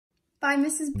Bye,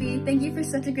 Mrs. B. Thank you for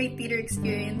such a great theater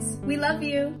experience. We love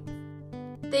you.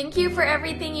 Thank you for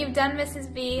everything you've done,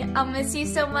 Mrs. B. I'll miss you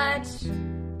so much.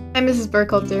 Hi, Mrs.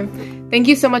 Burkhalter. Thank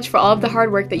you so much for all of the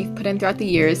hard work that you've put in throughout the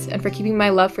years and for keeping my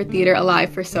love for theater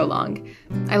alive for so long.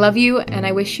 I love you, and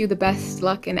I wish you the best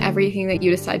luck in everything that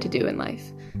you decide to do in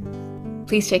life.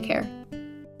 Please take care.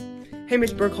 Hey,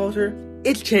 Miss Burkhalter,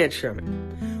 it's Chance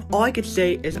Sherman. All I could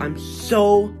say is I'm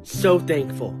so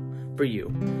thankful for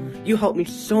you. You helped me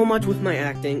so much with my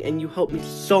acting, and you helped me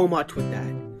so much with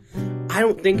that. I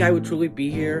don't think I would truly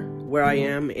be here where I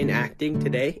am in acting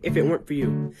today if it weren't for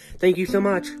you. Thank you so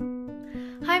much.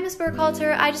 Hi, Miss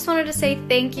Burkhalter. I just wanted to say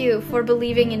thank you for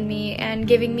believing in me and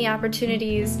giving me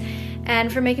opportunities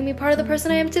and for making me part of the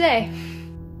person I am today.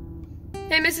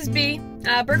 Hey, Mrs. B.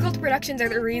 Burkhalter Productions are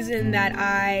the reason that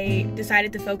I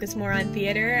decided to focus more on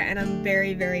theater, and I'm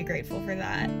very grateful for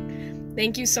that.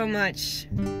 Thank you so much.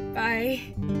 Bye.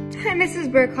 Hi,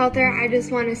 Mrs. Burkhalter. I just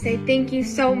want to say thank you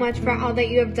so much for all that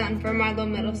you have done for Marlowe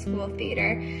Middle School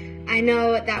Theater. I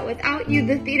know that without you,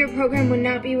 the theater program would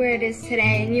not be where it is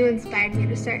today, and you inspired me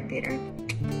to start theater.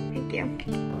 Thank you.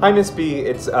 Hi, Miss B.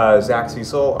 It's Zach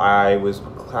Cecil. I was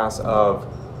class of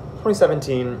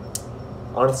 2017.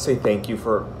 I want to say thank you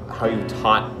for how you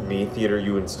taught me theater.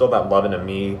 You instilled that love into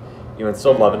me. You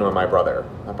instilled love into my brother.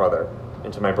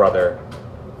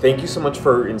 Thank you so much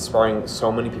for inspiring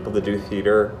so many people to do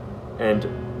theater, and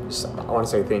I want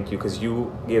to say thank you because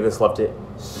you gave this love to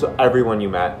everyone you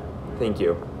met. Thank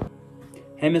you.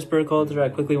 Hey, Miss Burkhalter, I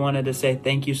quickly wanted to say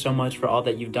thank you so much for all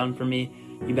that you've done for me.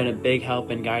 You've been a big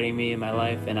help in guiding me in my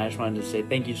life, and I just wanted to say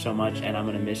thank you so much, and I'm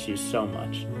going to miss you so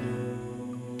much.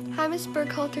 Hi, Miss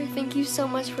Burkhalter. Thank you so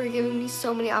much for giving me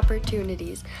so many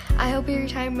opportunities. I hope your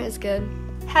retirement is good.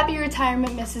 Happy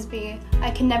retirement, Mrs. B.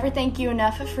 I can never thank you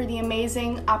enough for the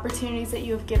amazing opportunities that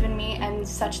you have given me and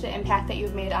such the impact that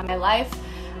you've made on my life.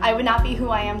 I would not be who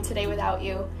I am today without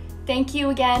you. Thank you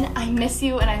again. I miss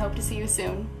you, and I hope to see you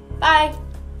soon. Bye.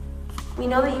 We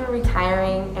know that you are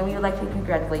retiring, and we would like to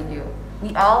congratulate you.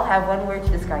 We all have one word to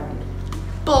describe you.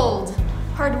 Bold,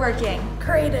 hardworking,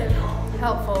 creative,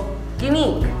 helpful,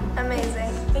 unique,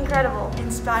 amazing, incredible,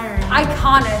 inspiring,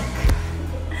 iconic.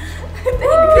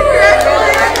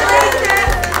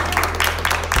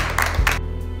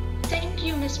 Thank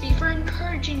you, Miss B, for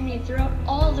encouraging me throughout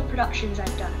all the productions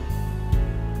I've done.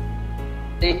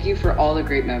 Thank you for all the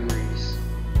great memories.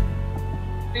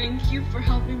 Thank you for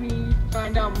helping me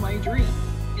find out my dream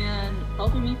and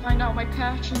helping me find out my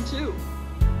passion too.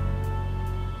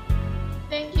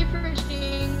 Thank you for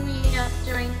cheering me up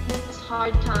during this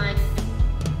hard time.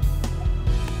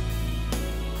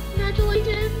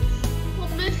 Congratulations! We'll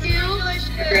miss you.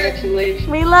 Congratulations.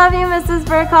 We love you, Mrs.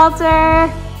 Burkhalter.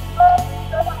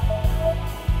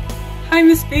 Hi,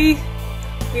 Miss B.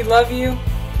 We love you.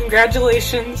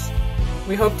 Congratulations.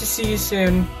 We hope to see you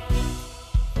soon.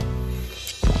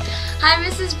 Hi,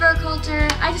 Mrs.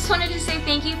 Burkhalter. I just wanted to say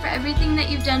thank you for everything that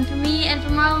you've done for me and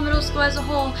for Marlowe Middle School as a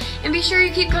whole. And be sure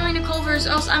you keep coming to Culver's,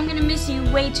 or else I'm going to miss you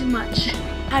way too much.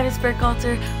 Hi, Miss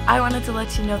Burkhalter. I wanted to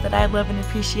let you know that I love and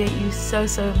appreciate you so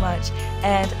much.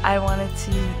 And I wanted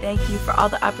to thank you for all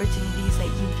the opportunities that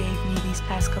you gave me these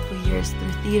past couple years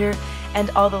through theater and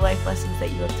all the life lessons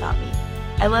that you have taught me.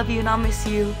 I love you and I'll miss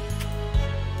you.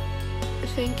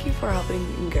 Thank you for helping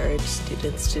encourage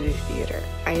students to do theater.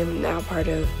 I am now part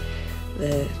of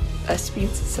the Thespian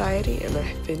Society, and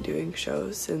I've been doing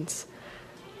shows since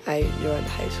I joined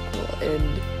high school,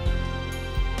 and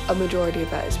a majority of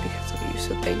that is because of you,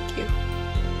 so thank you.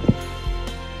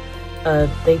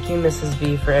 Thank you, Mrs.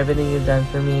 B, for everything you've done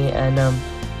for me, and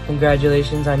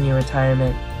congratulations on your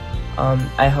retirement.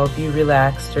 I hope you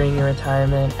relax during your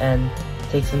retirement and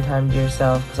take some time to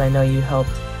yourself, because I know you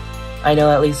helped. I know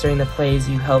at least during the plays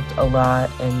you helped a lot,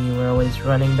 and you were always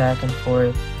running back and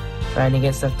forth trying to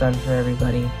get stuff done for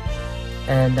everybody.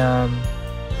 And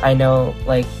I know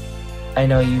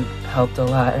you helped a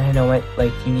lot, and I know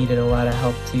you needed a lot of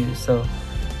help too, so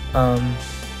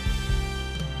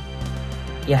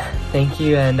yeah, thank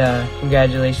you and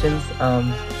congratulations.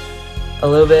 A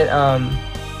little bit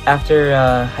after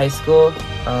high school,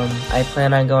 I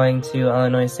plan on going to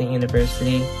Illinois State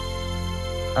University,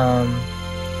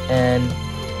 and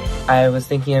I was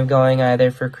thinking of going either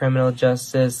for criminal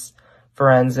justice,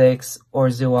 forensics,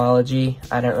 or zoology.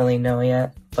 I don't really know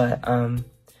yet, but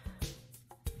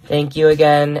thank you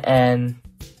again and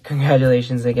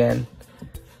congratulations again.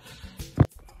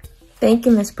 Thank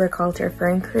you, Miss Burkhalter, for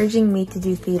encouraging me to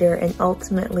do theater and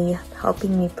ultimately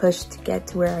helping me push to get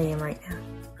to where I am right now.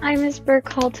 Hi, Miss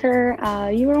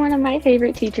Burkhalter. You were one of my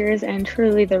favorite teachers and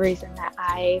truly the reason that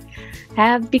I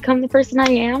have become the person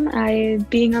I am.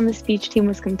 Being on the speech team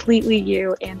was completely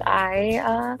you, and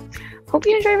I hope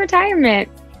you enjoy retirement.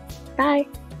 Bye.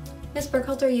 Miss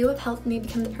Burkhalter, you have helped me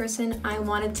become the person I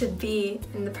wanted to be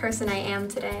and the person I am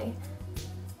today.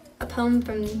 A poem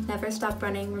from Never Stop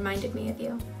Running reminded me of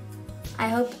you. I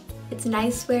hope it's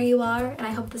nice where you are, and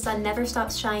I hope the sun never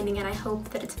stops shining, and I hope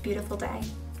that it's a beautiful day.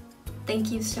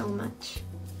 Thank you so much.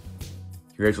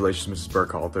 Congratulations, Mrs.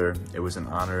 Burkhalter. It was an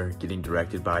honor getting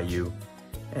directed by you,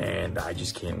 and I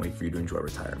just can't wait for you to enjoy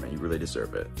retirement. You really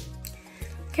deserve it.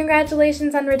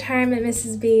 Congratulations on retirement,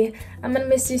 Mrs. B. I'm gonna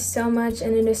miss you so much,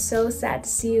 and it is so sad to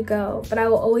see you go, but I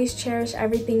will always cherish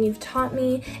everything you've taught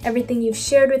me, everything you've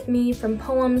shared with me, from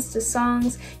poems to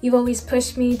songs. You've always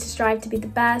pushed me to strive to be the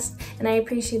best, and I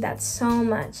appreciate that so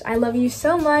much. I love you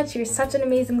so much. You're such an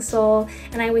amazing soul,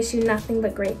 and I wish you nothing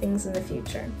but great things in the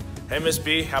future. Hey Miss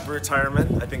B, happy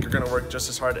retirement. I think you're gonna work just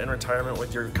as hard in retirement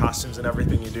with your costumes and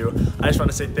everything you do. I just want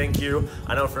to say thank you.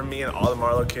 I know for me and all the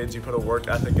Marlowe kids, you put a work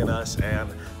ethic in us, and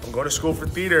I'm going to school for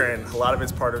theater, and a lot of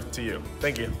it's part of to you.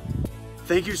 Thank you.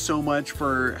 Thank you so much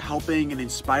for helping and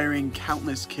inspiring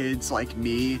countless kids like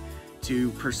me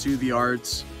to pursue the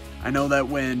arts. I know that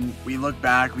when we look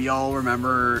back, we all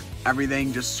remember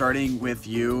everything just starting with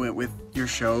you and with your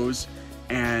shows,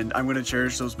 and I'm going to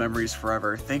cherish those memories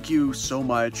forever. Thank you so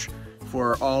much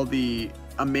for all the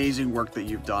amazing work that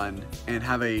you've done, and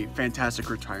have a fantastic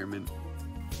retirement.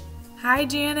 Hi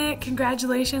Janet,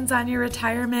 congratulations on your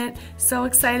retirement. So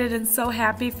excited and so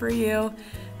happy for you.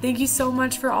 Thank you so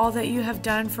much for all that you have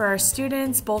done for our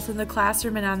students, both in the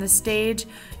classroom and on the stage.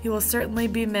 You will certainly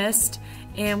be missed,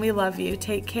 and we love you.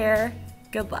 Take care.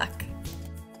 Good luck.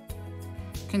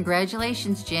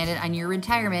 Congratulations, Janet, on your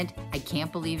retirement. I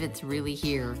can't believe it's really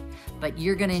here, but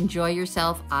you're gonna enjoy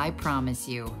yourself, I promise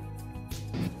you.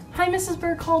 Hi, Mrs.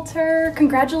 Burkhalter.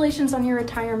 Congratulations on your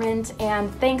retirement,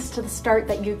 and thanks to the start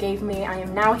that you gave me, I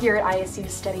am now here at ISU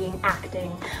studying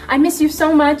acting. I miss you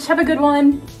so much. Have a good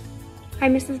one. Hi,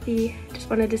 Mrs. B. Just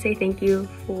wanted to say thank you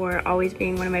for always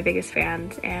being one of my biggest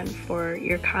fans and for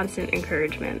your constant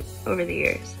encouragement over the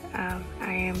years.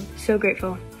 I am so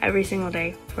grateful every single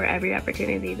day for every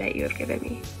opportunity that you have given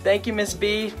me. Thank you, Miss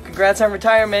B. Congrats on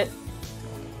retirement.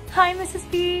 Hi, Mrs.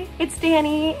 B. It's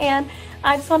Danny, and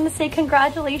I just wanted to say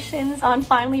congratulations on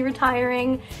finally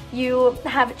retiring. You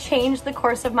have changed the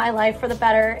course of my life for the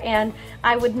better, and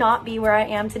I would not be where I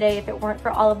am today if it weren't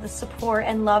for all of the support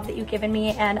and love that you've given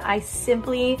me, and I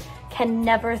simply can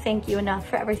never thank you enough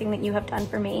for everything that you have done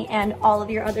for me and all of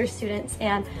your other students,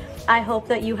 and I hope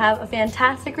that you have a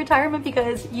fantastic retirement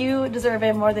because you deserve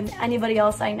it more than anybody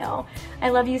else I know. I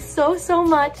love you so, so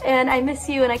much, and I miss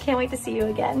you, and I can't wait to see you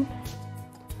again.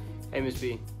 Hey, Miss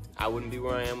B. I wouldn't be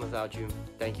where I am without you.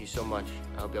 Thank you so much.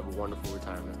 I hope you have a wonderful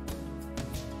retirement.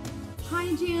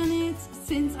 Hi Janet,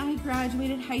 since I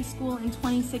graduated high school in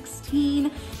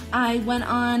 2016, I went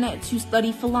on to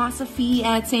study philosophy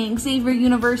at St. Xavier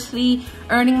University,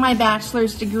 earning my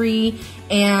bachelor's degree,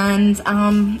 and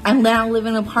I now live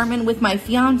in an apartment with my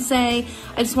fiance.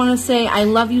 I just want to say I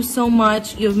love you so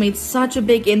much. You have made such a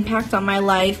big impact on my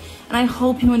life, and I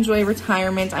hope you enjoy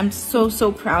retirement. I'm so,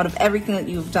 so proud of everything that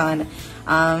you've done.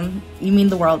 You mean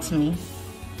the world to me.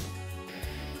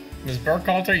 Ms.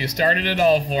 Burkhalter, you started it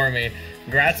all for me.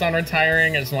 Congrats on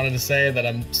retiring. I just wanted to say that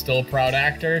I'm still a proud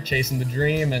actor, chasing the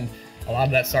dream, and a lot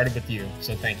of that started with you,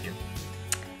 so thank you.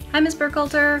 Hi, Ms.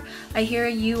 Burkhalter. I hear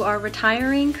you are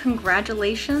retiring.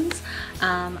 Congratulations.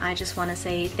 I just want to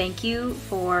say thank you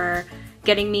for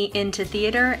getting me into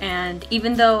theater, and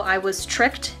even though I was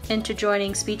tricked into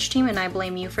joining speech team, and I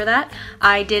blame you for that,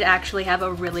 I did actually have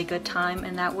a really good time,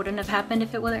 and that wouldn't have happened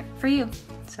if it weren't for you.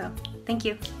 So, thank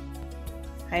you.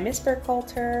 Hi, Miss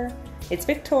Burkhalter. It's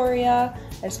Victoria.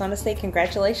 I just want to say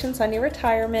congratulations on your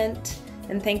retirement,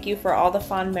 and thank you for all the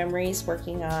fond memories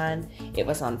working on It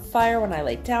Was on Fire When I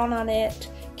Laid Down on It,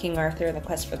 King Arthur and the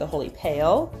Quest for the Holy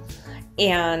Pail,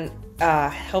 and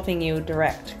helping you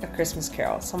direct A Christmas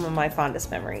Carol. Some of my fondest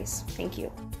memories. Thank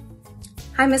you.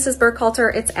 Hi, Mrs.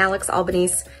 Burkhalter. It's Alex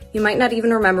Albanese. You might not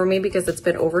even remember me because it's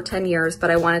been over 10 years, but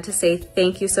I wanted to say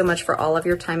thank you so much for all of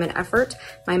your time and effort.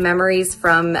 My memories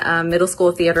from middle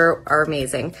school theater are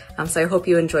amazing, so I hope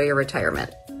you enjoy your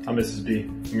retirement. I'm Mrs. B.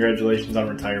 Congratulations on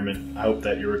retirement. I hope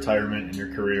that your retirement and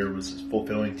your career was as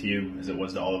fulfilling to you as it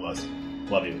was to all of us.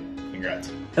 Love you.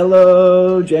 Congrats.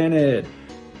 Hello, Janet.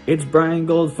 It's Brian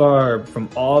Goldfarb from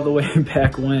all the way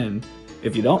back when.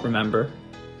 If you don't remember,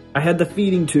 I had the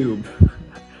feeding tube.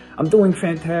 I'm doing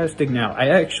fantastic now. I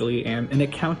actually am an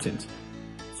accountant.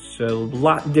 So a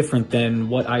lot different than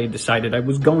what I decided I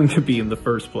was going to be in the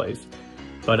first place.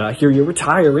 But here you're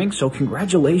retiring, so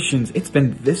congratulations. It's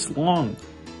been this long.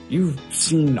 You've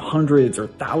seen hundreds or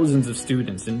thousands of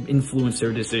students and influenced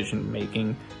their decision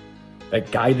making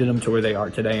that guided them to where they are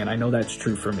today. And I know that's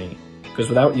true for me, because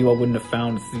without you, I wouldn't have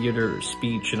found theater or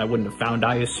speech, and I wouldn't have found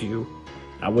ISU.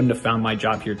 I wouldn't have found my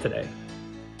job here today.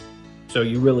 So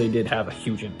you really did have a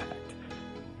huge impact.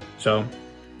 So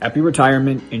happy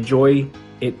retirement. Enjoy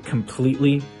it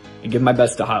completely, and give my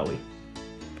best to Holly.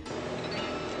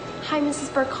 Hi, Mrs.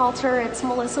 Burkhalter, it's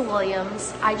Melissa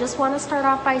Williams. I just want to start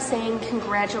off by saying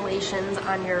congratulations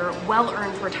on your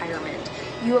well-earned retirement.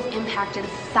 You have impacted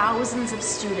thousands of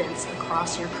students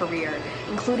across your career,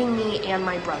 including me and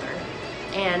my brother.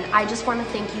 And I just want to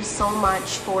thank you so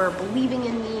much for believing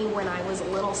in me when I was a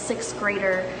little sixth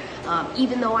grader.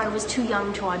 Even though I was too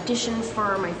young to audition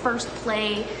for my first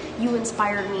play, you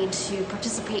inspired me to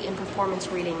participate in performance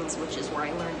readings, which is where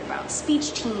I learned about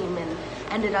speech team and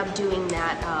ended up doing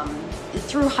that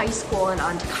through high school and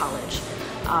on to college.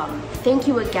 Thank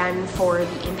you again for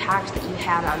the impact that you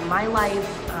had on my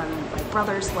life, on my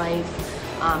brother's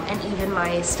life, and even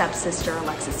my stepsister,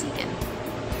 Alexis Egan.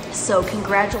 So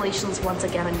congratulations once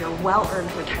again on your well-earned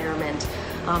retirement.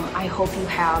 I hope you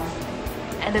have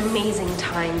an amazing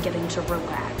time getting to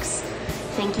relax.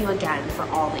 Thank you again for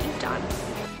all that you've done.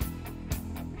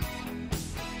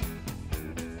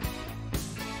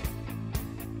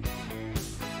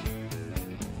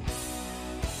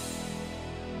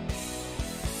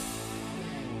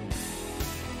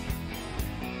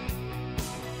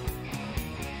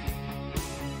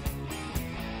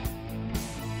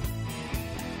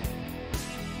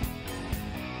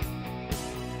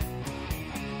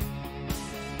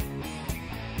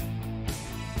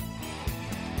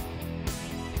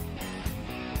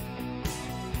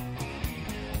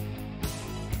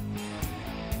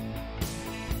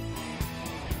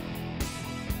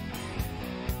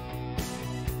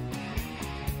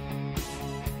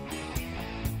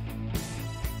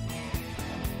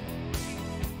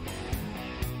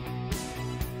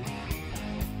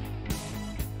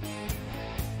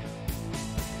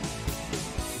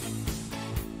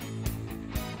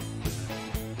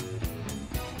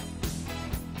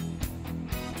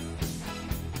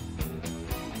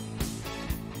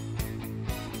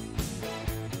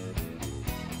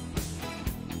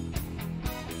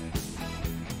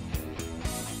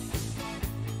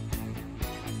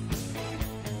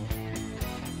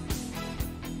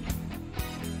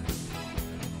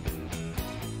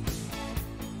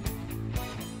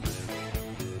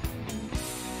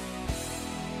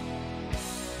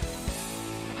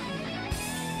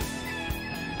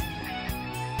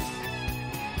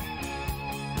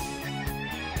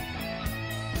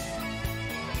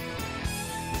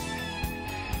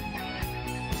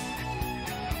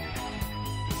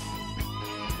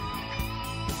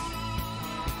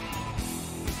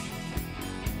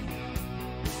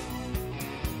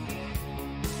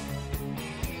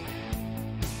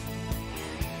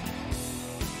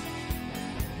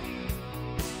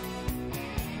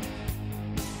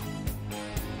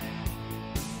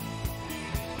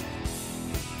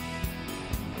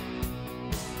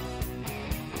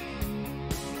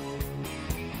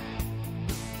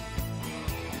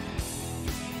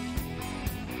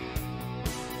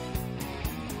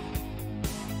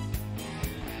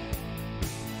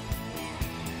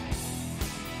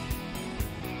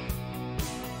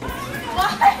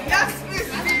 Yes.